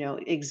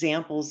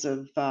examples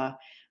of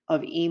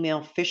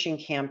email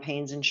phishing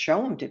campaigns and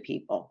show them to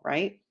people,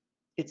 right?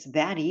 It's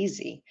that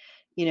easy,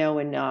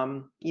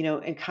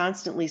 and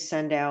constantly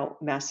send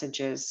out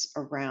messages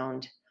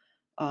around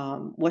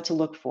what to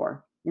look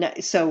for.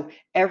 So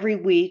every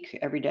week,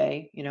 every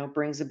day,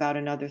 brings about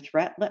another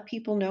threat. Let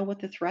people know what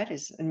the threat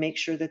is and make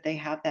sure that they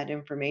have that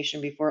information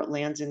before it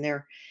lands in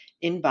their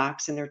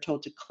inbox and they're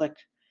told to click,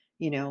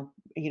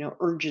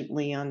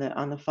 urgently on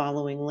the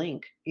following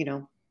link.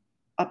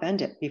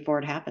 Upend it before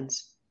it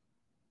happens.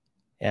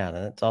 Yeah,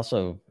 that's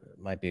also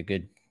might be a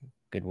good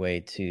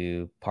way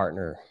to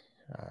partner.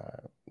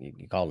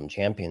 You call them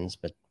champions,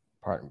 but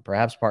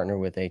perhaps partner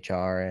with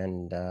HR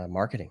and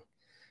marketing.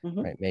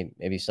 Mhm. Right?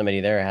 Maybe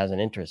somebody there has an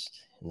interest,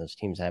 and those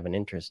teams have an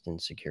interest in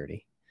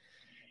security,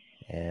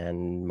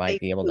 and might They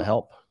be able to do.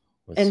 help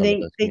with And some of they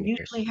those they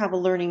communications. usually have a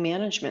learning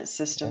management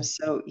system. Yeah.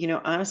 So,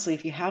 honestly,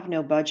 if you have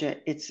no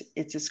budget, it's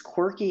as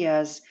quirky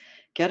as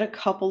get a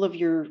couple of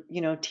your,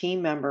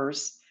 team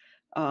members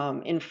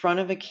in front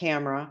of a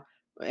camera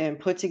and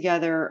put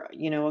together,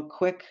 a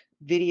quick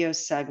video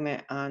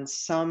segment on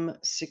some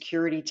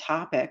security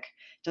topic.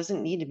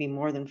 Doesn't need to be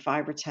more than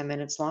 5 or 10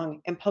 minutes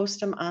long, and post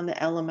them on the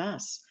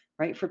LMS,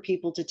 right, for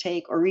people to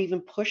take, or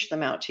even push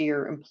them out to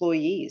your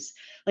employees.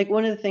 Like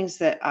one of the things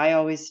that I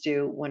always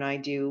do when I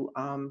do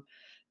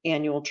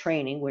annual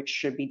training, which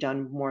should be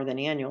done more than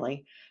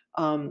annually,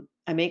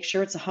 I make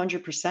sure it's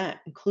 100%,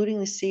 including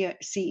the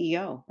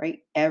CEO, right?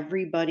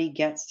 Everybody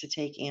gets to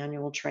take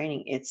annual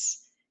training.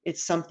 It's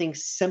something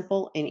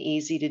simple and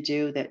easy to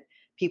do that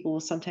people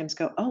will sometimes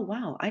go, "Oh,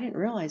 wow, I didn't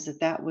realize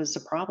that that was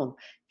a problem."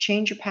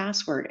 Change your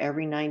password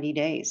every 90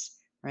 days,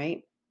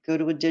 right? Go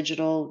to a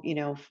digital,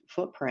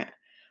 footprint.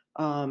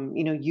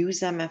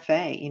 Use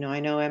MFA. I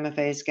know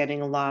MFA is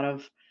getting a lot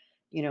of,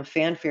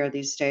 fanfare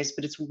these days,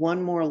 but it's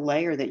one more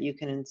layer that you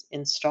can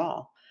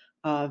install.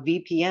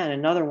 VPN,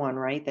 another one,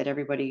 right? That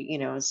everybody,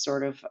 is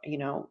sort of,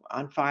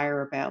 on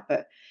fire about.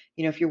 But,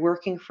 if you're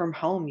working from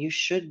home, you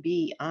should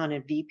be on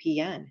a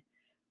VPN,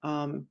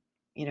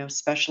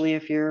 especially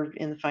if you're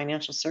in the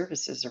financial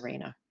services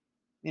arena.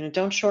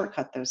 Don't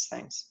shortcut those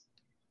things.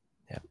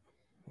 Yeah,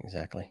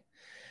 exactly.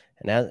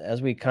 And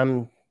as we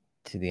come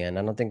to the end,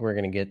 I don't think we're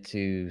going to get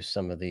to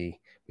some of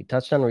we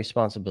touched on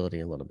responsibility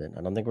a little bit.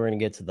 I don't think we're going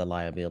to get to the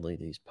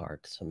liabilities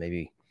part. So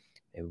maybe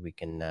we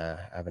can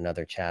have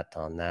another chat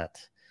on that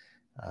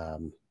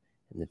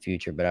in the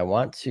future. But I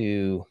want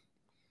to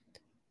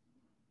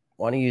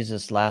use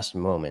this last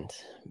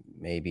moment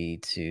maybe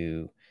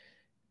to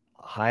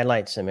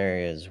highlight some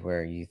areas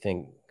where you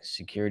think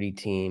security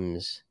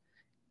teams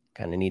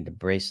kind of need to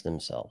brace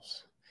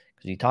themselves,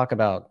 because you talk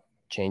about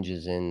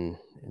changes in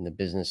the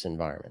business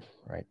environment,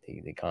 right?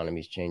 The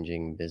economy is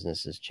changing,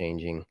 business is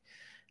changing.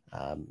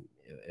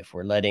 If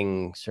we're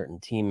letting certain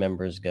team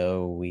members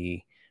go,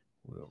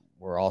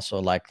 we're also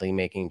likely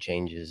making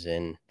changes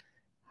in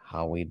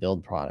how we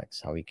build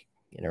products, how we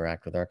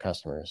interact with our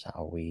customers,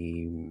 how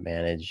we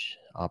manage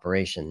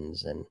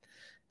operations, and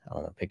I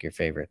don't know, pick your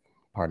favorite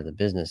part of the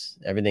business.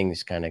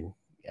 Everything's kind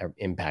of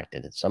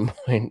impacted at some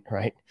point,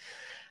 right?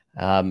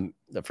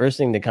 The first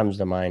thing that comes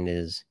to mind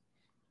is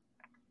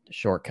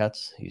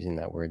shortcuts, using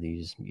that word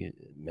you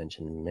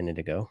mentioned a minute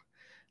ago.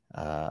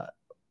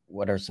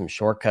 What are some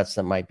shortcuts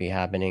that might be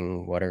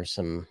happening? What are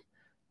some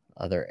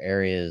other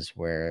areas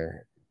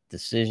where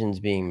decisions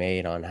being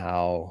made on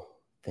how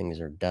things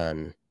are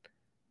done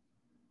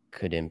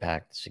could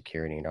impact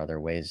security, and are there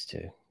ways to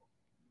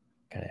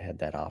kind of head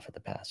that off at the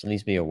pass? At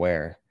least be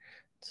aware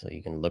so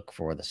you can look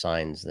for the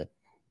signs that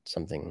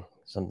something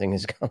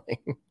is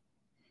coming?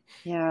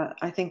 Yeah,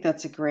 I think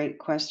that's a great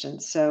question.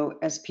 So,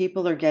 as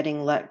people are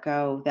getting let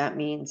go, that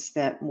means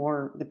that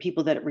the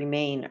people that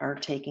remain are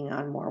taking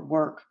on more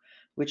work,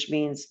 which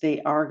means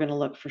they are going to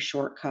look for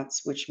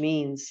shortcuts, which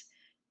means,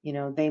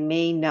 they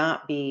may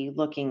not be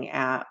looking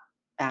at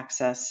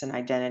access and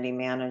identity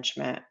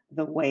management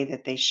the way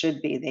that they should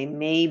be. They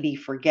may be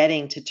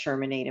forgetting to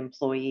terminate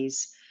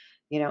employees,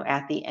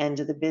 at the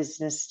end of the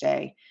business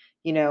day.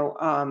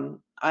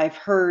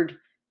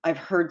 I've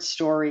heard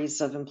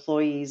stories of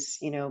employees,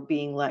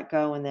 being let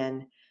go, and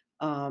then,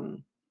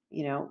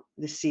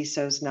 the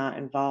CISO's not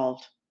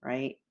involved,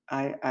 right?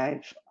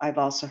 I've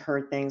also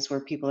heard things where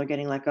people are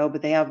getting let go,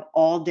 but they have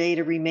all day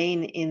to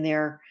remain in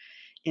their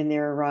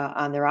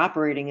on their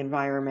operating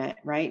environment,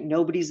 right?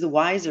 Nobody's the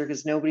wiser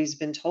because nobody's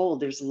been told.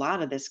 There's a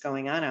lot of this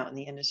going on out in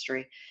the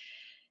industry,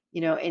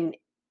 and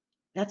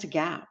that's a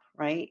gap,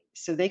 right?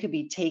 So they could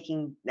be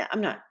taking,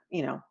 I'm not,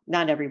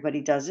 not everybody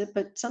does it,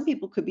 but some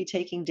people could be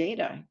taking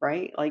data,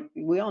 right? Like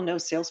we all know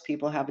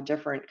salespeople have a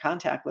different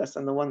contact list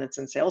than the one that's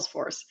in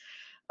Salesforce.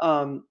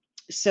 Um,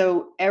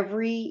 so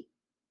again,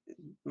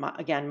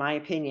 my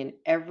opinion,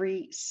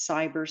 every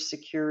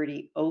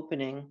cybersecurity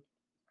opening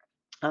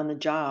on the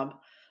job,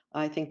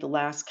 I think the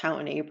last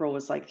count in April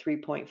was like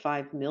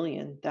 3.5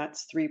 million.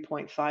 That's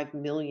 3.5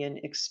 million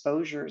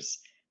exposures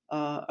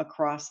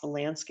across the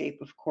landscape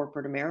of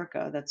corporate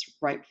America that's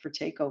ripe for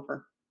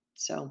takeover.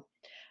 So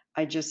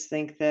I just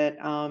think that,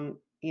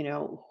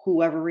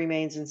 whoever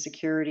remains in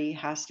security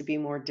has to be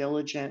more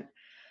diligent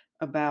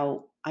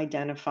about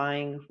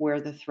identifying where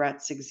the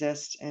threats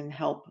exist and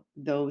help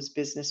those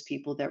business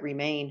people that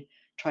remain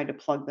try to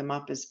plug them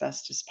up as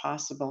best as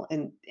possible.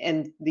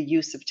 And the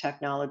use of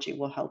technology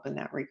will help in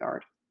that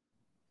regard.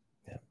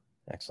 Yeah,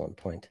 excellent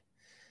point.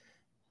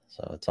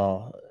 So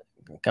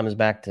it comes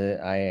back to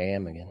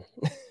IAM again,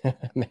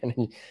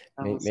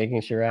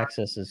 making sure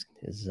access is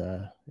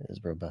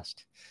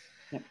robust.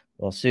 Yep.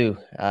 Well, Sue,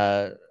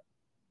 I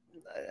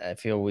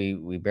feel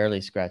we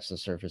barely scratched the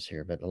surface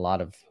here, but a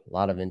lot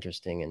of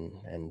interesting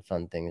and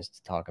fun things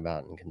to talk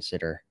about and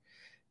consider.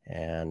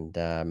 And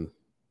an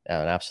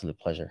absolute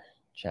pleasure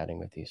chatting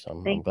with you. So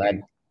I'm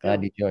glad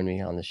you joined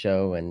me on the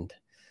show, and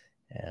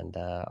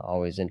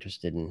always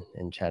interested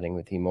in chatting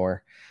with you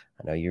more.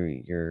 I know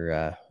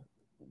you're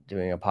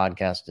doing a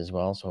podcast as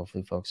well, so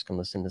hopefully folks can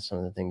listen to some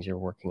of the things you're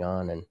working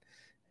on,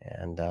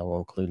 and we'll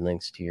include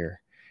links to your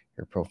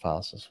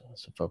profile so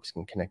folks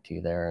can connect to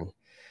you there. And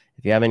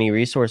if you have any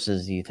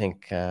resources you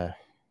think are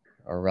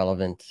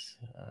relevant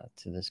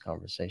to this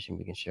conversation,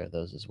 we can share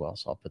those as well.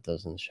 So I'll put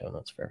those in the show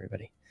notes for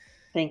everybody.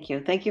 Thank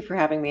you. Thank you for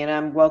having me. And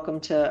I'm welcome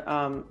to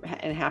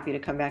and happy to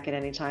come back at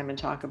any time and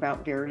talk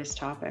about various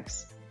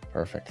topics.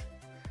 Perfect.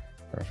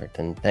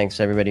 And thanks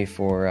everybody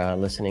for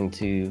listening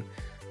to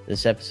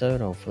this episode.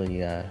 Hopefully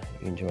you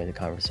enjoyed the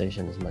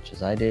conversation as much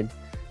as I did.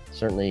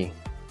 Certainly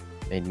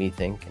made me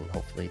think, and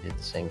hopefully did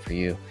the same for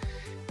you.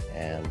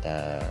 And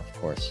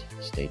of course,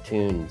 stay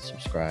tuned,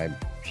 subscribe,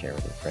 share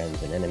with your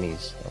friends and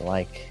enemies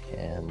alike,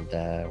 and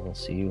we'll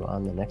see you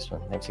on the next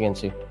one. Thanks again,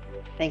 Sue.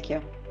 Thank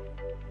you.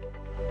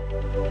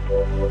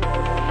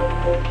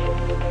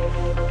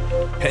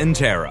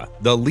 Pantera,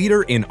 the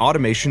leader in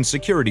automation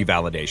security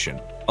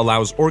validation,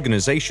 allows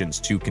organizations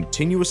to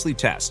continuously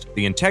test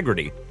the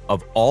integrity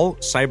of all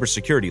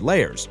cybersecurity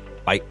layers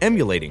by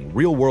emulating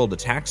real-world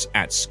attacks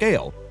at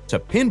scale to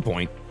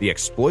pinpoint the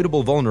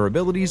exploitable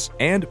vulnerabilities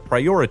and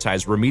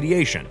prioritize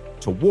remediation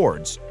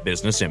towards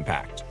business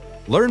impact.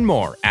 Learn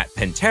more at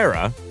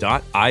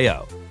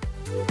Pantera.io.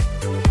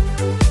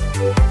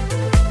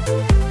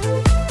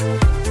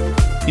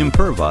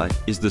 Imperva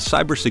is the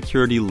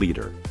cybersecurity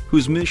leader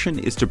whose mission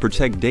is to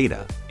protect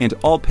data and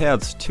all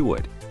paths to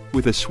it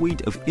with a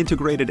suite of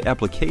integrated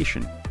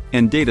application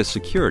and data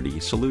security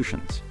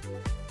solutions.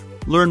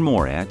 Learn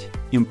more at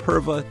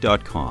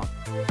imperva.com.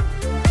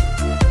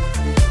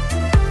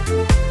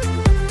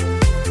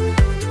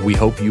 We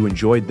hope you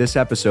enjoyed this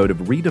episode of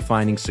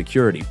Redefining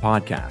Security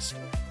podcast.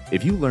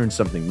 If you learned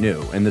something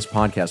new and this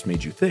podcast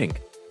made you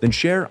think, then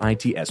share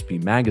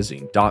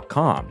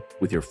itspmagazine.com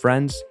with your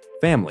friends,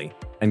 family,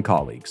 and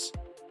colleagues.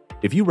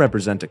 If you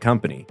represent a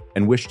company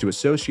and wish to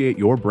associate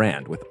your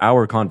brand with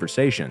our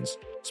conversations,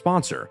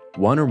 sponsor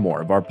one or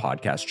more of our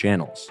podcast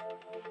channels.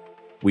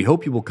 We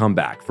hope you will come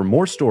back for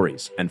more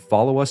stories and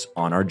follow us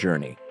on our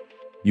journey.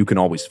 You can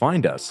always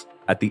find us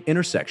at the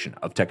intersection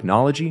of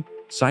technology,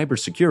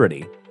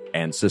 cybersecurity,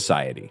 and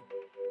society.